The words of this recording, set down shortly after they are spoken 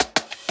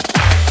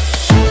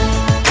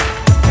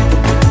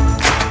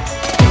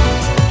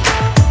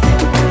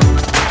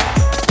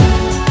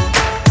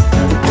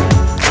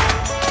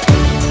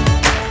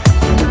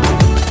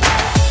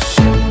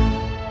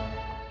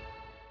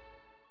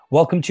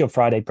Welcome to your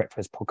Friday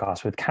Breakfast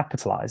podcast with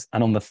Capitalise.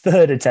 And on the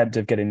third attempt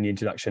of getting the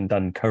introduction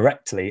done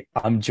correctly,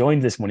 I'm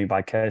joined this morning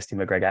by Kirsty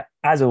McGregor,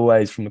 as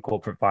always, from the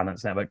Corporate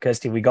Finance Network.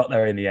 Kirsty, we got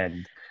there in the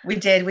end. We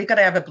did. We've got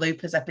to have a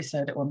bloopers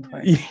episode at one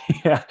point.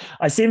 Yeah,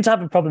 I seem to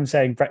have a problem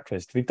saying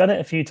breakfast. We've done it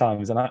a few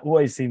times and I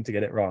always seem to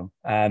get it wrong.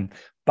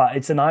 But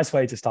it's a nice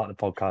way to start the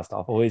podcast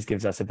off. Always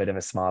gives us a bit of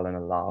a smile and a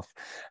laugh.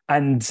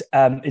 And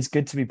it's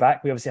good to be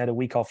back. We obviously had a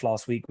week off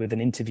last week with an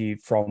interview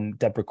from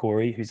Deborah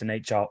Corey, who's an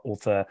HR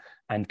author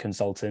and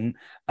consultant.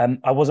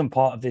 I wasn't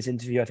part of this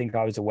interview. I think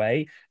I was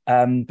away.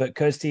 But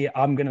Kirsty,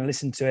 I'm going to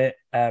listen to it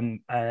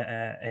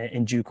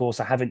in due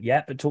course. I haven't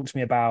yet, but talk to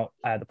me about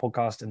the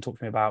podcast and talk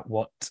to me about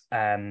what,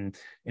 and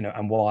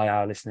why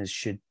our listeners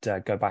should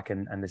go back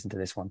and listen to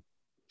this one.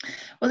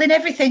 Well, in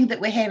everything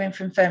that we're hearing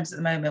from firms at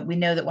the moment, we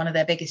know that one of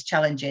their biggest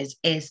challenges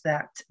is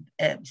that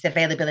it's the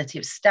availability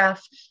of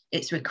staff,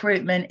 it's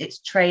recruitment, it's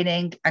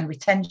training and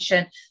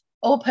retention,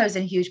 all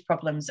posing huge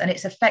problems, and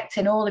it's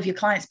affecting all of your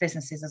clients'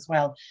 businesses as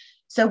well.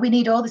 So we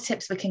need all the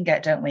tips we can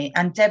get, don't we?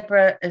 And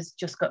Deborah has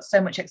just got so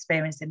much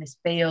experience in this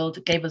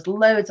field, gave us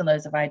loads and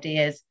loads of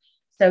ideas.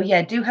 So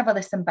yeah, do have a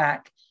listen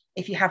back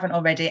if you haven't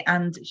already.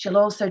 And she'll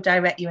also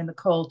direct you in the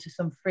call to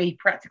some free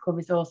practical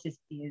resources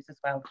to use as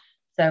well.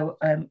 So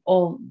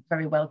all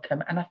very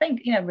welcome. And I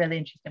think, really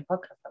interesting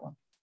podcast, that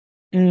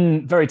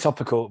one. Very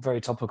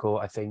topical,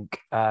 I think.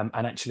 And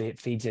actually it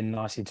feeds in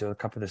nicely to a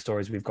couple of the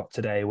stories we've got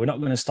today. We're not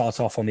going to start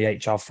off on the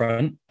HR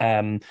front,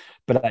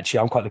 but actually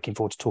I'm quite looking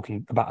forward to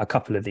talking about a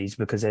couple of these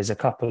because there's a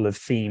couple of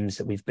themes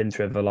that we've been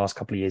through over the last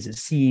couple of years that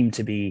seem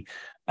to be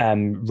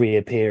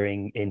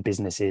reappearing in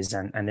businesses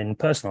and in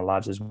personal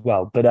lives as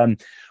well. But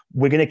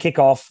we're going to kick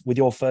off with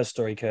your first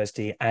story,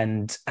 Kirsty,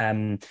 and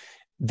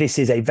this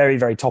is a very,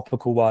 very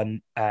topical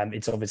one.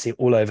 It's obviously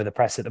all over the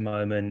press at the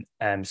moment.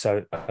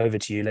 So over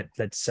to you.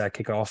 Let's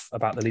kick off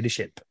about the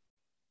leadership.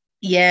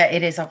 Yeah,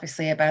 it is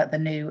obviously about the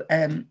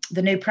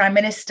new prime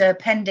minister,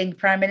 pending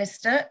prime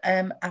minister,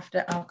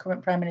 after our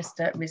current prime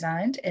minister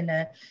resigned in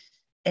a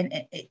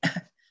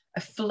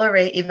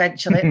flurry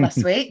eventually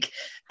last week.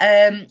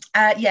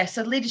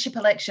 So leadership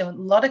election, a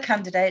lot of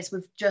candidates.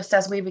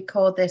 As we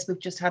record this, we've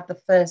just had the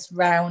first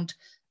round.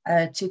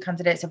 2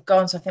 candidates have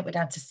gone, so I think we're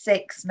down to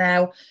 6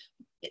 now.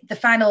 The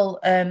final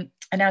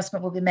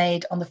announcement will be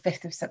made on the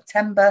 5th of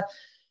September,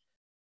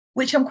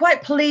 which I'm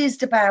quite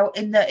pleased about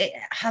in that it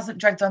hasn't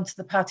dragged on to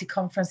the party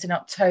conference in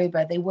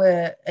October. They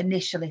were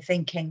initially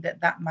thinking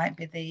that might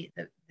be the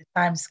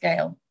time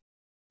scale.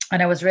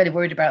 And I was really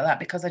worried about that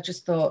because I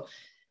just thought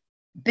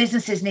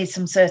businesses need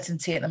some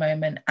certainty at the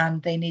moment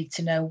and they need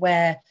to know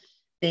where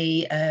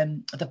the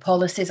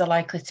policies are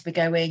likely to be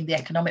going, the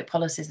economic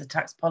policies, the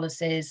tax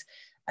policies,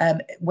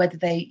 whether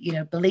they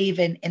believe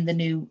in the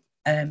new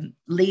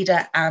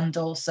leader and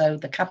also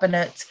the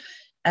cabinet.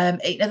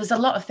 There's a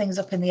lot of things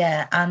up in the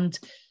air, and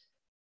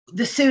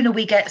the sooner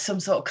we get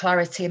some sort of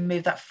clarity and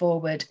move that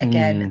forward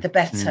again, the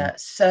better.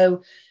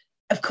 So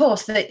of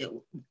course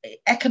the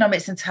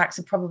economics and tax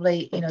are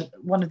probably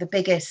one of the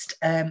biggest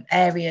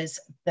areas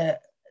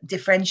that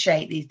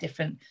differentiate these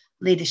different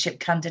leadership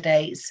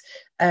candidates.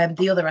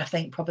 The other, I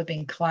think, probably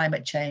being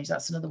climate change.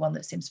 That's another one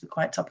that seems to be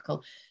quite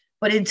topical.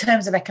 But in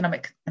terms of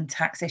economic and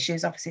tax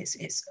issues, obviously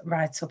it's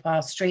right up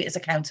our street as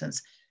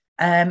accountants.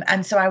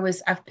 And so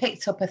I've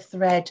picked up a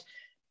thread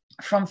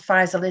from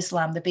Faisal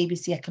Islam, the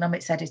BBC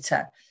economics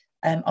editor,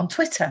 on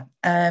Twitter.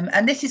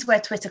 And this is where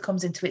Twitter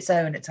comes into its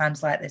own at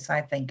times like this,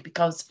 I think,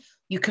 because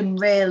you can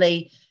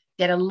really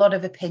get a lot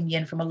of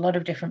opinion from a lot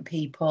of different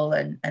people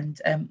and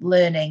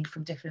learning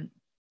from different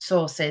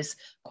sources.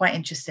 Quite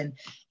interesting.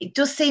 It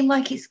does seem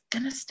like it's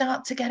going to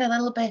start to get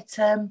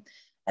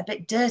a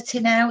bit dirty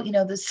now.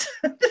 There's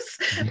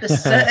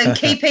certain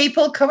key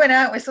people coming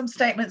out with some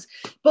statements,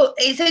 but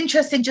it's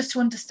interesting just to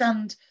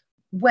understand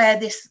where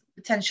this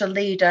potential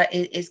leader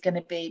is going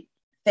to be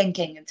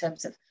thinking in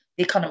terms of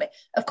the economy.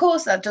 Of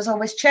course, that does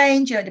always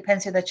change. It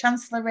depends who their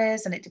chancellor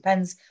is, and it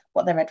depends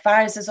what their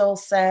advisors all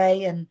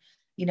say, and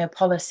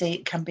policy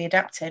can be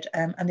adapted.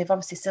 And they've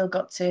obviously still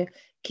got to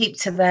keep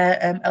to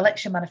their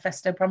election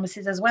manifesto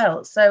promises as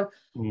well. So,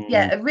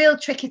 a real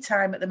tricky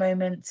time at the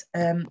moment.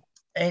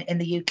 In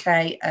the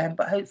UK,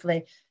 but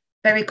hopefully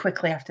very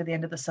quickly after the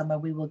end of the summer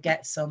we will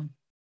get some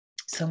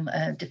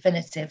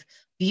definitive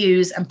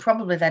views and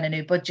probably then a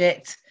new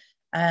budget,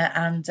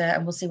 and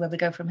we'll see where we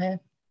go from here.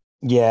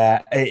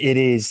 Yeah, it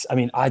is. I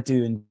mean, I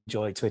do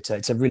enjoy Twitter.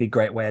 It's a really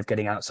great way of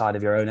getting outside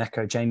of your own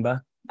echo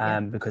chamber,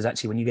 because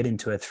actually when you get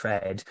into a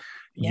thread,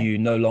 you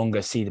no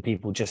longer see the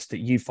people just that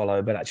you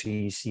follow, but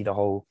actually you see the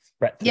whole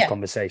breadth of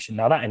conversation.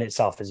 Now that in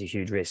itself is a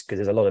huge risk because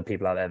there's a lot of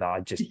people out there that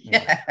I just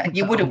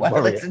you wouldn't want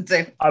to listen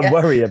to. I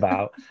worry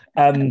about.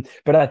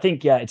 But I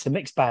think it's a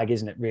mixed bag,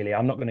 isn't it? Really,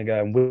 I'm not going to go,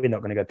 and we're not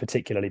going to go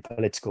particularly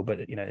political, but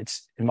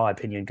it's in my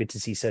opinion good to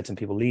see certain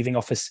people leaving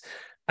office.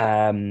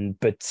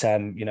 It's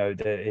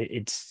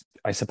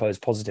I suppose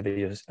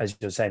positive as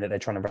you're saying that they're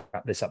trying to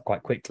wrap this up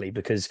quite quickly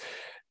because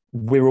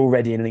we're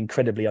already in an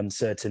incredibly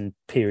uncertain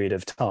period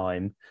of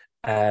time.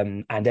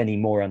 And any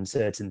more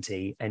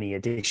uncertainty, any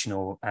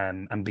additional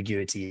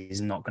ambiguity is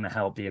not going to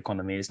help the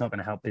economy. It's not going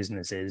to help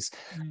businesses,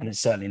 and it's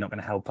certainly not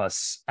going to help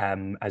us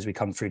as we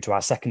come through to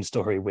our second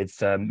story with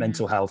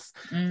mental health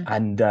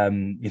and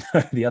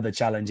the other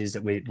challenges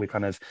that we're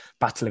kind of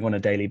battling on a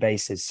daily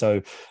basis.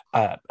 So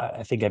I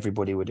think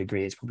everybody would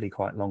agree it's probably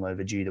quite long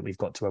overdue that we've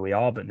got to where we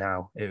are. But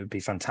now it would be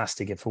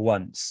fantastic if, for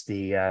once,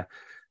 the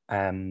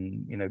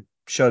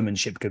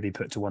showmanship could be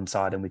put to one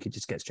side and we could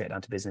just get straight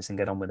down to business and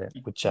get on with it,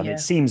 which it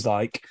seems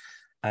like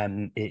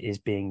it is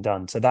being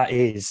done. So that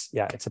is,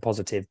 it's a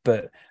positive.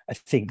 But I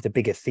think the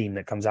bigger theme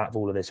that comes out of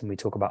all of this, when we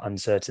talk about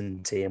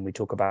uncertainty and we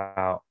talk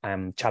about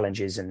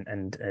challenges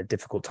and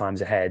difficult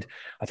times ahead,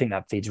 I think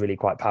that feeds really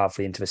quite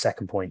powerfully into the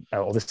second point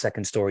or the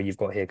second story you've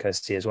got here,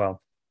 Kirsty, as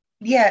well.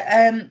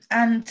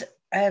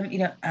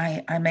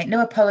 I make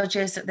no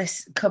apologies that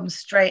this comes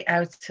straight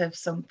out of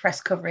some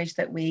press coverage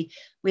that we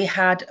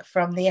had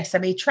from the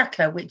SME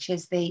Tracker, which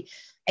is the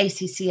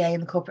ACCA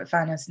and the Corporate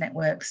Finance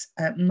Network's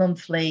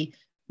monthly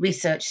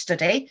research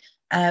study,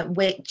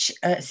 which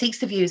seeks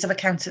the views of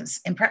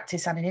accountants in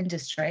practice and in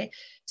industry.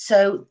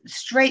 So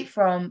straight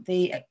from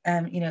the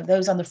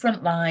those on the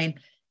front line,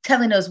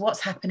 telling us what's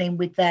happening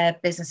with their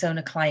business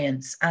owner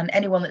clients, and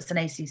anyone that's an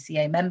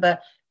ACCA member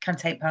can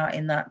take part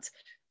in that.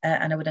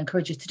 And I would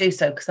encourage you to do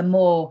so, because the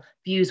more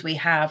views we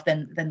have,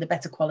 then the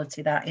better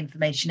quality that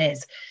information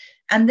is.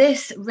 And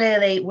this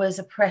really was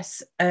a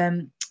press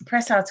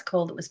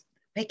article that was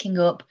picking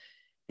up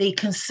the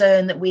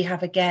concern that we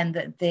have again,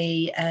 that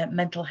the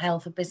mental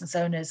health of business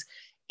owners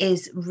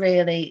is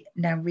really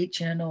now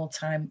reaching an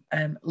all-time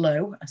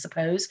low, I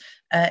suppose,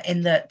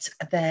 in that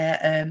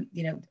their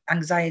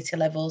anxiety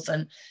levels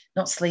and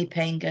not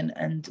sleeping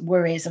and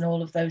worries and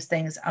all of those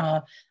things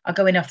are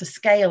going off the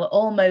scale,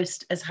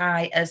 almost as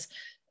high as,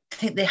 I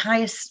think the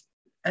highest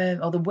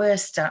or the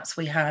worst stats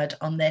we had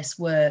on this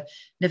were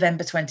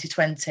November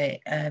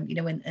 2020,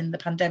 in the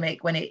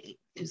pandemic, when it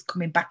was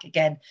coming back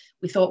again.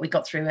 We thought we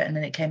got through it and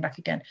then it came back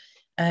again.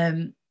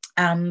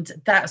 And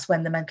that's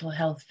when the mental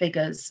health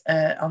figures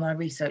on our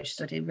research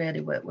study really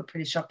were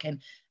pretty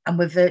shocking. And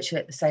we're virtually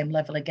at the same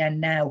level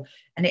again now.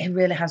 And it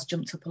really has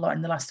jumped up a lot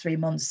in the last 3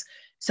 months.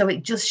 So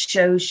it just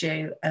shows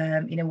you,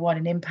 what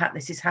an impact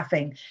this is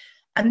having.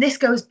 And this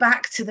goes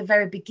back to the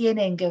very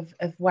beginning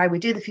of why we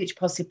do the Future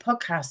Positive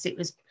podcast.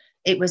 This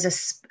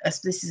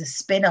is a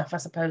spin-off, I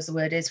suppose the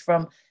word is,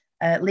 from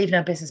Leave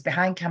No Business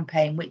Behind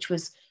campaign, which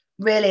was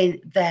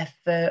really there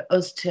for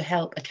us to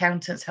help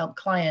accountants, help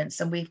clients.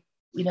 And we've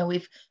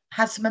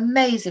had some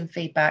amazing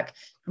feedback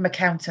from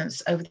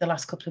accountants over the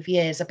last couple of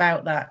years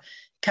about that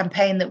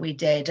campaign that we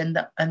did and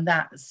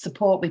that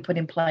support we put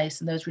in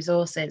place and those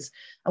resources.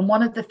 And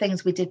one of the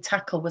things we did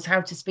tackle was how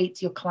to speak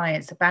to your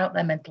clients about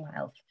their mental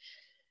health.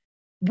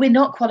 We're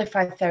not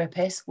qualified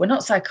therapists, we're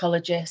not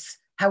psychologists.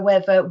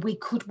 However, we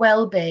could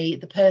well be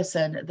the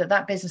person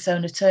that business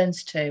owner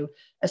turns to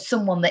as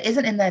someone that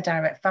isn't in their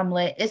direct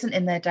family, isn't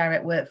in their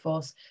direct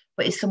workforce,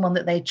 but is someone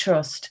that they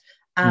trust.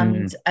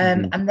 And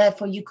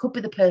therefore you could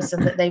be the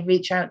person that they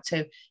reach out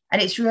to.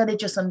 And it's really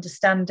just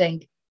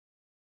understanding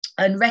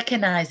and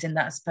recognizing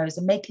that, I suppose,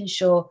 and making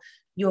sure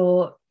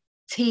your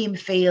team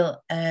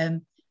feel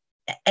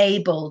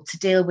able to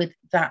deal with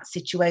that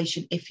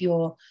situation if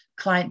your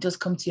client does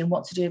come to you and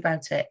what to do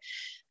about it.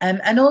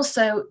 And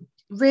also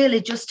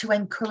really just to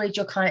encourage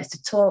your clients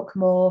to talk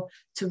more,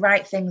 to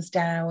write things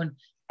down,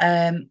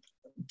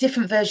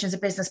 different versions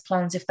of business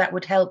plans if that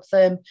would help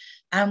them.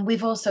 And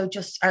we've also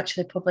just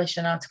actually published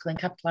an article in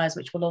Capitalise,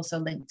 which we'll also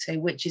link to,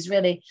 which is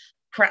really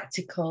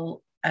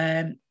practical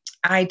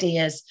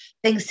ideas,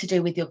 things to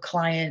do with your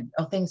client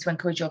or things to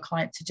encourage your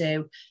client to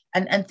do,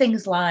 and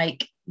things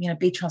like,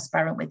 be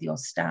transparent with your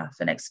staff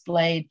and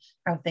explain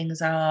how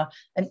things are,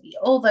 and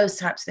all those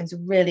types of things are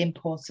really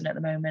important at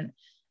the moment.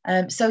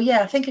 I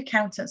think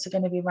accountants are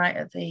going to be right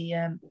at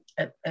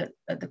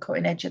the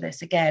cutting edge of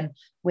this again,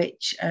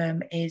 which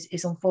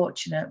is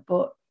unfortunate,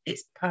 but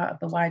it's part of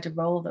the wider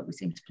role that we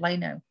seem to play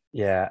now.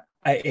 Yeah,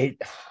 I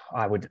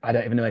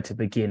don't even know where to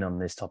begin on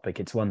this topic.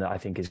 It's one that I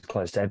think is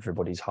close to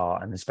everybody's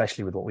heart, and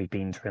especially with what we've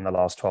been through in the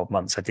last 12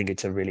 months, I think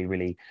it's a really,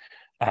 really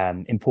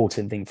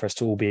important thing for us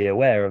to all be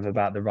aware of,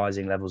 about the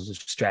rising levels of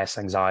stress,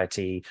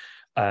 anxiety,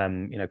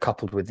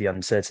 coupled with the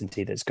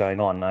uncertainty that's going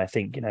on. And I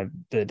think,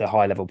 the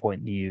high level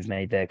point you've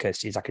made there,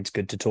 Kirsty, is like, it's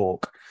good to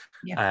talk.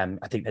 Yeah.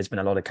 I think there's been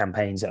a lot of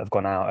campaigns that have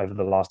gone out over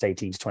the last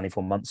 18 to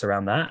 24 months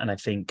around that. And I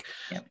think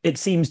it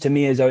seems to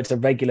me as though it's a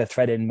regular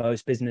thread in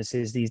most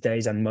businesses these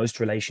days and most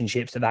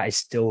relationships, that is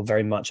still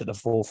very much at the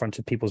forefront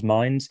of people's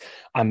minds.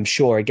 I'm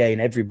sure,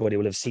 again, everybody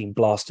will have seen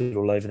blasted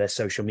all over their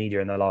social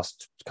media in the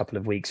last couple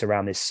of weeks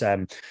around this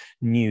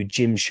new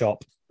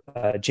Gymshark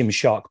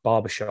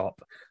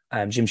barbershop.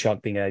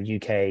 Gymshark being a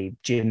UK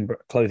gym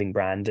clothing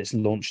brand, it's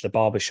launched a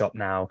barbershop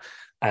now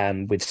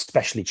with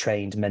specially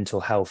trained mental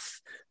health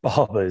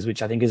barbers,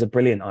 which I think is a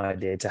brilliant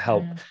idea to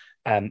help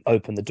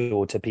open the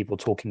door to people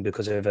talking,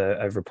 because of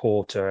a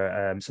report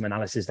or some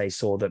analysis they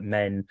saw that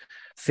men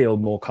feel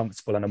more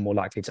comfortable and are more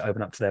likely to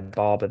open up to their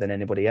barber than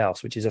anybody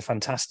else, which is a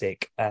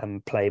fantastic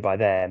play by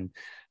them.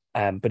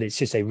 But it's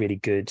just a really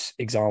good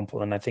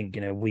example. And I think,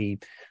 we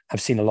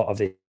have seen a lot of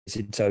this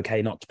 "it's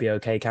okay not to be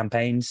okay"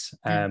 campaigns.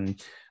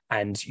 And,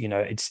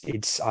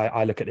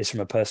 I look at this from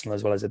a personal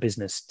as well as a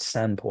business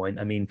standpoint.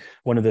 I mean,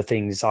 one of the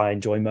things I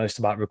enjoy most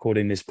about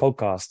recording this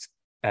podcast,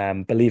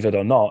 believe it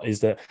or not,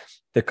 is that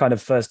the kind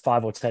of first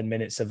 5 or 10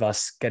 minutes of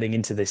us getting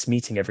into this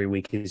meeting every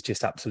week is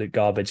just absolute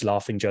garbage,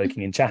 laughing,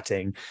 joking, and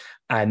chatting.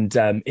 And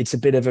it's a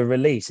bit of a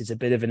release. It's a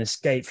bit of an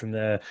escape from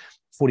the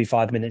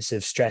 45 minutes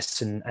of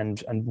stress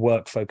and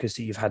work focus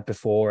that you've had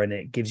before. And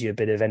it gives you a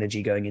bit of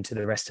energy going into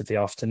the rest of the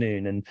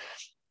afternoon.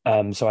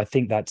 And so I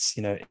think that's,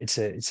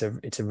 it's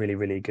a really,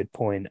 really good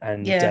point.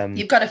 And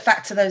you've got to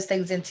factor those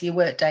things into your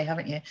work day,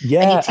 haven't you?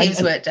 Yeah. And your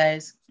team's work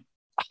days.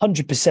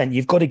 100%.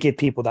 You've got to give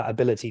people that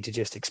ability to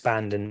just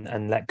expand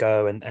and let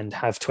go and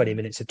have 20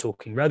 minutes of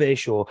talking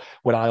rubbish. Or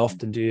what I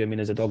often do, I mean,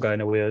 as a dog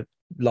owner, we're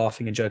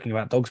laughing and joking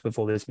about dogs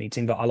before this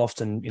meeting, but I'll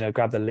often,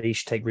 grab the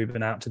leash, take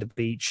Ruben out to the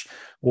beach,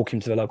 walk him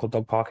to the local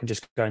dog park, and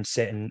just go and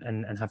sit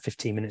and have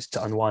 15 minutes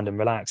to unwind and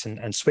relax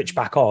and switch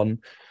back on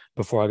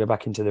before I go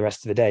back into the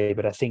rest of the day.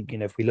 But I think,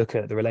 if we look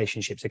at the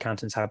relationships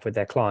accountants have with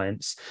their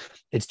clients,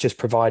 it's just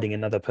providing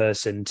another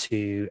person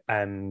to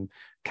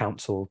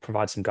counsel,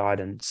 provide some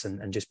guidance,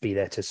 and just be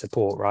there to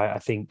support, right? I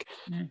think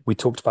we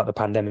talked about the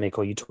pandemic,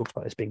 or you talked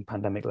about this being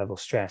pandemic level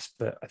stress,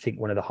 but I think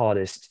one of the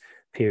hardest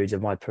periods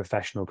of my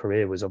professional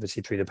career was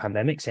obviously through the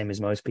pandemic, same as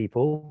most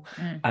people.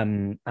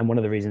 And one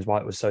of the reasons why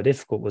it was so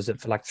difficult was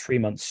that for like 3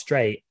 months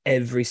straight,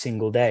 every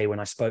single day when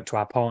I spoke to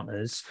our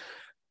partners,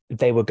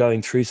 they were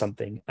going through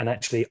something. And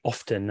actually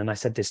often, and I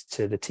said this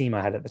to the team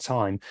I had at the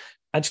time,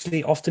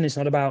 actually often it's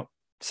not about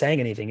saying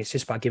anything. It's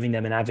just about giving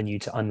them an avenue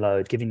to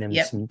unload, giving them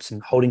some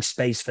holding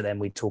space for them.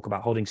 We talk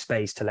about holding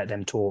space to let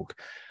them talk,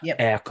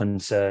 air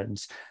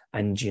concerns,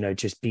 and,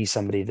 just be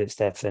somebody that's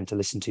there for them to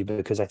listen to.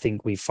 Because I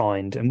think we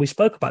find, and we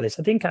spoke about this,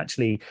 I think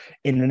actually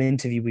in an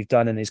interview we've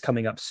done and is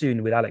coming up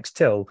soon with Alex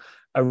Till,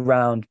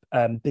 around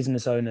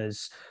business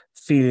owners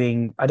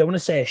feeling, I don't want to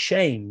say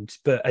ashamed,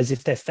 but as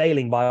if they're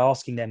failing by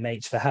asking their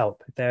mates for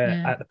help. If they're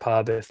at the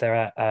pub, if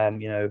they're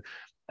at,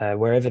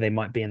 wherever they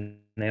might be, and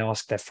they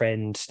ask their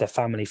friends, their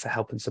family for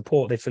help and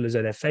support, they feel as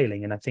though they're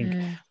failing. And I think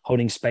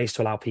holding space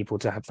to allow people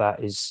to have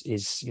that is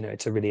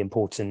it's a really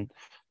important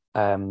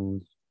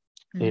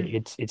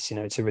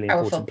it's a really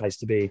important place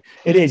to be.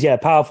 It is,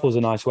 powerful is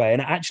a nice way.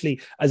 And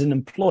actually, as an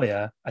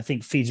employer, I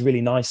think feeds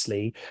really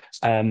nicely.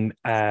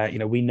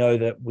 We know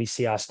that we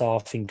see our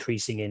staff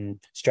increasing in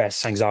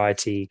stress,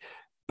 anxiety,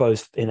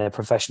 both in their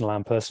professional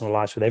and personal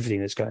lives with everything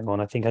that's going on.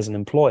 I think as an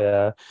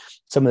employer,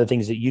 some of the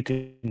things that you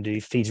can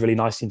do feeds really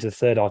nicely into the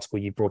third article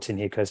you brought in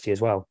here, Kirsty, as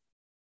well.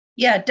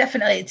 Yeah,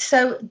 definitely.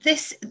 So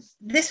this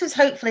was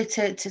hopefully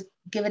to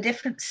give a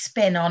different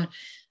spin on,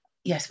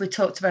 yes, we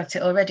talked about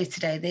it already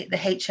today, the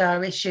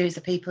HR issues,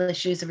 the people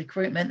issues, the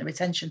recruitment, the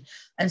retention,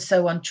 and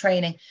so on,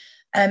 training.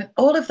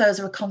 All of those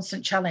are a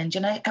constant challenge.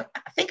 And I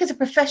think as a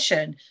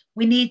profession,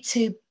 we need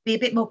to be a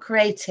bit more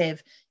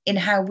creative in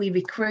how we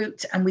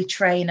recruit and we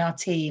train our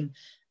team.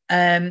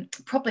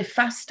 Probably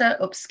faster,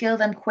 upskill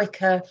them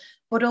quicker,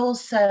 but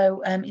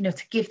also,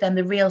 to give them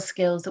the real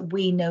skills that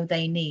we know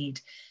they need.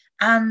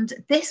 And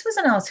this was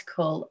an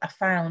article I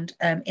found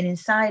in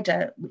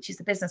Insider, which is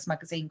the business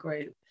magazine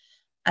group,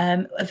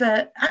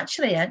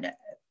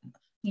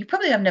 you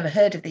probably have never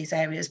heard of these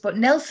areas, but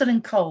Nelson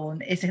and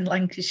Colne is in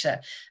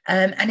Lancashire,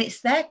 and it's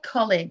their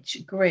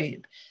college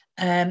group.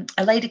 A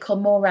lady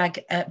called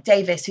Morag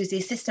Davis, who's the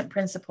assistant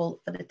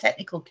principal for the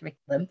technical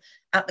curriculum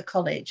at the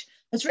college,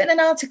 has written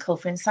an article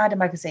for Insider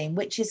magazine,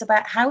 which is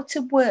about how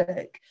to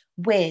work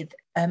with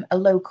a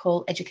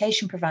local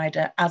education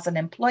provider as an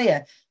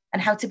employer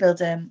and how to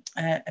build a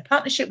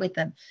partnership with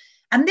them.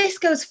 And this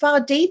goes far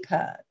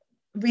deeper,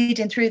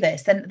 reading through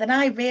this, than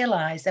I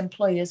realised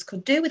employers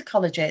could do with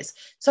colleges.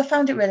 So I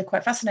found it really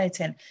quite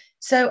fascinating.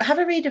 So have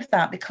a read of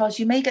that, because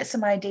you may get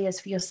some ideas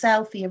for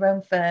yourself, for your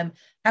own firm,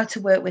 how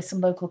to work with some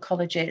local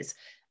colleges.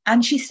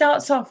 And she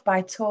starts off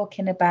by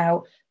talking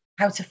about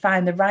how to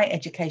find the right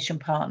education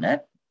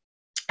partner.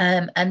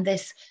 And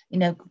this,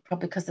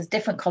 probably because there's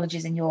different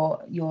colleges in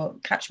your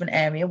catchment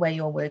area where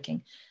you're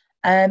working.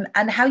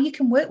 And how you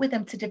can work with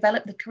them to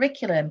develop the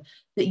curriculum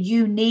that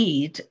you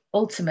need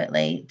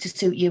ultimately to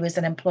suit you as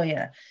an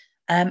employer.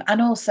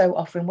 And also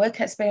offering work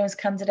experience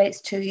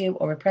candidates to you,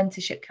 or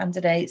apprenticeship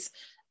candidates.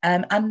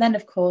 And then,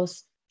 of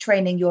course,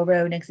 training your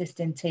own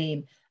existing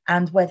team,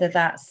 and whether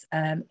that's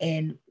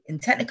in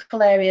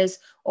technical areas,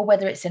 or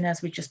whether it's in,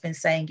 as we've just been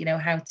saying,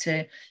 how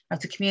to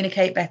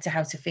communicate better,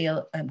 how to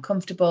feel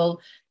comfortable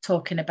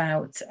talking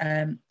about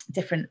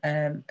different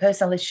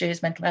personal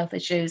issues, mental health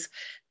issues,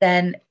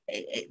 then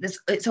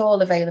it's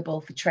all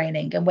available for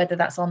training. And whether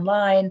that's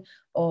online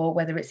or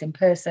whether it's in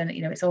person,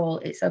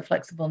 it's so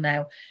flexible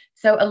now.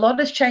 So a lot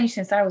has changed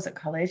since I was at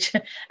college,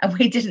 and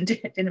we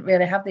didn't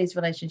really have these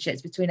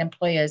relationships between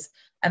employers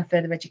and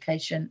further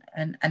education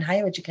and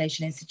higher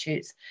education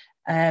institutes.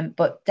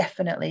 But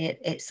definitely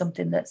it's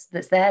something that's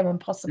there and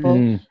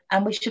possible,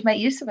 and we should make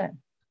use of it.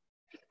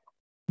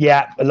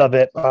 Yeah, I love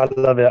it. I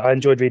love it. I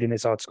enjoyed reading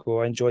this article.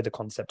 I enjoyed the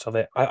concept of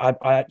it. I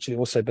actually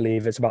also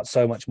believe it's about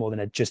so much more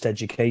than just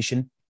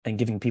education and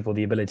giving people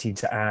the ability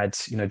to add,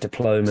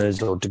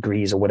 diplomas or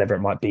degrees or whatever it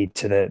might be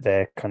to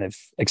their kind of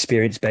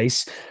experience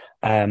base,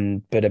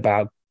 but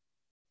about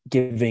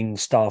giving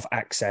staff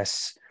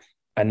access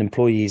and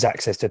employees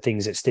access to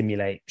things that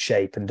stimulate,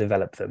 shape, and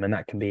develop them. And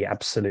that can be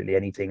absolutely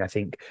anything. I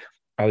think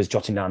I was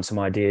jotting down some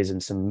ideas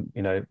and some,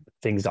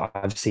 things that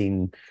I've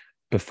seen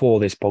before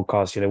this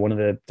podcast. One of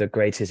the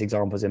greatest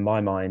examples in my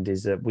mind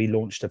is that we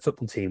launched a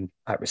football team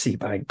at Receipt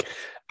Bank,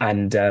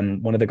 and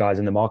one of the guys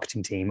in the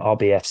marketing team,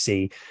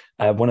 RBFC,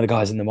 one of the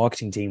guys in the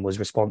marketing team was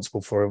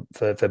responsible for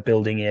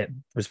building it,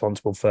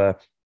 responsible for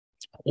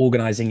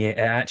organizing it.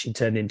 It actually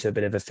turned into a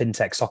bit of a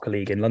fintech soccer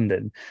league in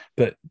London,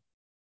 but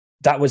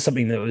that was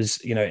something that was,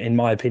 in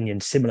my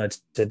opinion, similar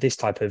to this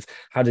type of,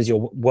 how does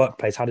your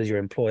workplace, how does your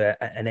employer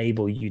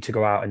enable you to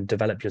go out and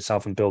develop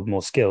yourself and build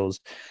more skills?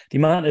 The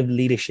amount of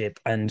leadership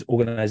and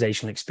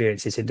organizational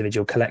experience this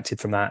individual collected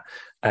from that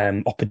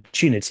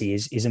opportunity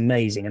is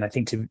amazing. And I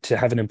think to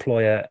have an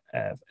employer,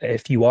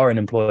 if you are an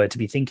employer, to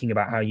be thinking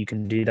about how you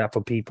can do that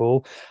for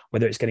people,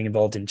 whether it's getting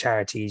involved in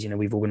charities,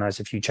 we've organized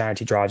a few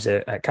charity drives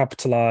at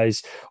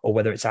Capitalize, or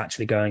whether it's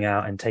actually going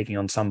out and taking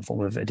on some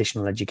form of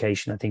additional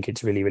education. I think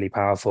it's really, really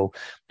powerful.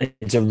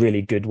 It's a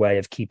really good way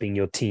of keeping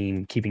your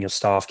team, keeping your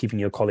staff, keeping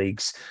your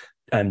colleagues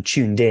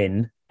tuned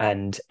in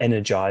and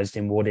energized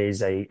in what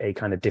is a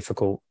kind of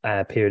difficult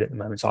period at the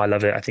moment. So I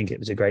love it. I think it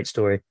was a great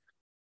story.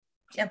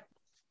 Yep.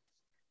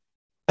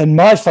 And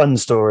my fun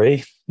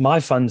story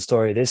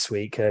this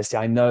week, Kirsty,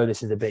 I know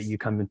this is the bit you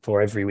come in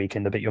for every week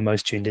and the bit you're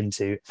most tuned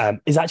into,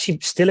 is actually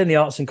still in the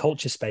arts and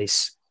culture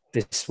space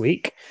this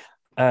week.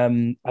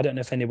 I don't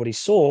know if anybody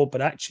saw, but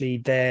actually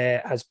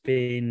there has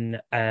been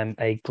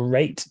a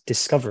great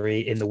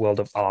discovery in the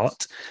world of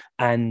art,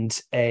 and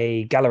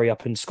a gallery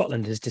up in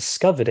Scotland has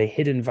discovered a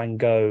hidden Van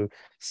Gogh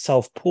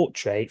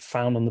self-portrait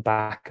found on the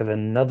back of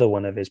another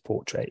one of his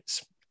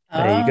portraits.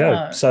 There you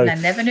go. So I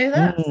never knew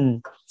that.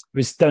 It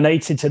was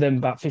donated to them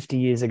about 50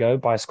 years ago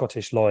by a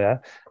Scottish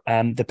lawyer.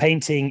 The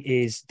painting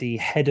is the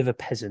head of a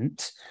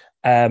peasant,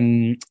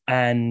 and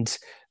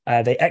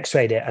they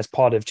x-rayed it as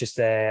part of just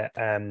their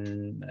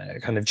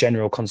kind of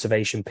general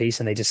conservation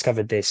piece, and they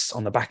discovered this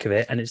on the back of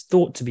it, and it's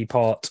thought to be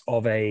part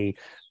of a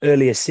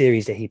earlier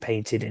series that he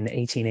painted in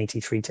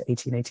 1883 to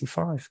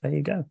 1885. There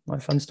you go, my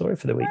fun story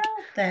for the week.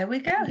 Well, there we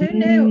go. Who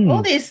knew?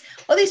 All these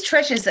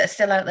treasures that are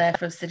still out there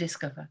for us to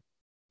discover.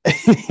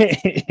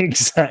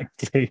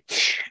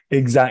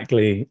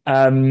 Exactly.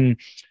 I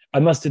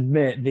must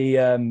admit,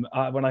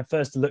 when I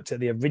first looked at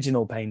the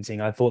original painting,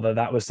 I thought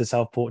that was the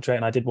self-portrait,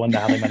 and I did wonder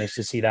how they managed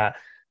to see that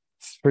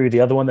through the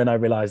other one. Then I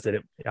realized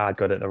that I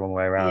got it the wrong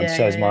way around.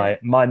 Shows my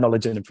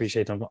knowledge and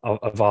appreciation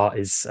of art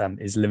is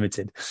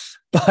limited.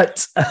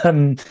 But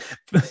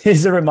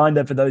here's a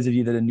reminder for those of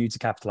you that are new to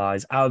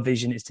Capitalize. Our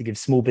vision is to give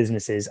small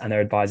businesses and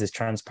their advisors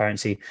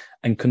transparency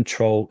and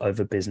control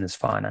over business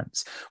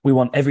finance. We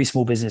want every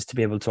small business to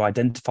be able to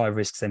identify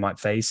risks they might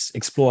face,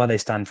 explore how they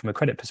stand from a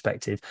credit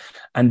perspective,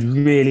 and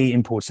really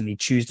importantly,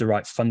 choose the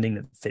right funding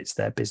that fits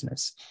their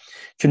business.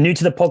 If you're new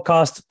to the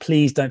podcast,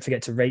 please don't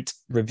forget to rate,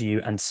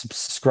 review, and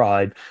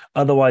subscribe.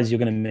 Otherwise, you're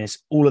going to miss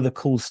all of the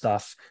cool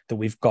stuff that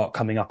we've got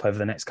coming up over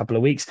the next couple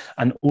of weeks,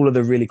 and all of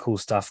the really cool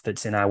stuff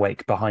that's in our wake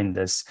behind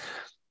us.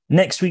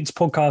 Next week's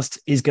podcast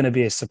is going to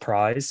be a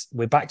surprise.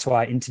 We're back to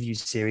our interview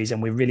series,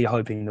 and we're really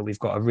hoping that we've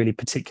got a really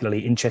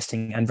particularly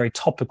interesting and very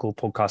topical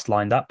podcast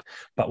lined up,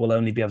 but we'll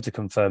only be able to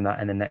confirm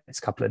that in the next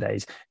couple of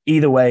days.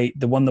 Either way,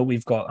 the one that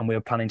we've got and we were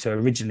planning to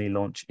originally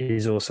launch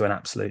is also an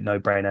absolute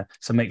no-brainer.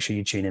 So make sure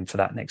you tune in for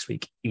that next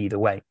week either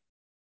way.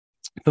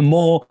 For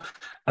more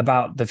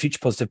about the Future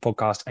Positive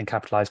podcast and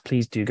Capitalize,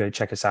 please do go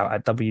check us out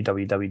at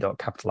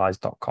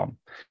www.capitalize.com.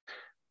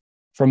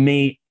 From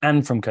me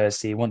and from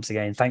Kirsty, once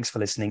again, thanks for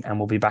listening, and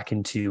we'll be back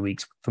in 2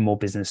 weeks for more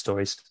business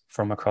stories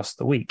from across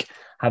the week.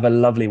 Have a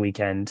lovely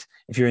weekend.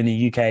 If you're in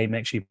the UK,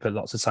 make sure you put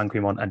lots of sun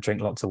cream on and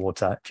drink lots of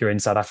water. If you're in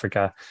South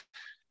Africa,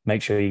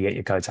 make sure you get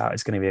your coat out.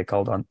 It's going to be a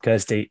cold one.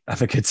 Kirsty,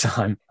 have a good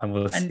time, and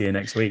we'll see you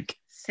next week.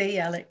 See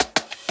you, Alex.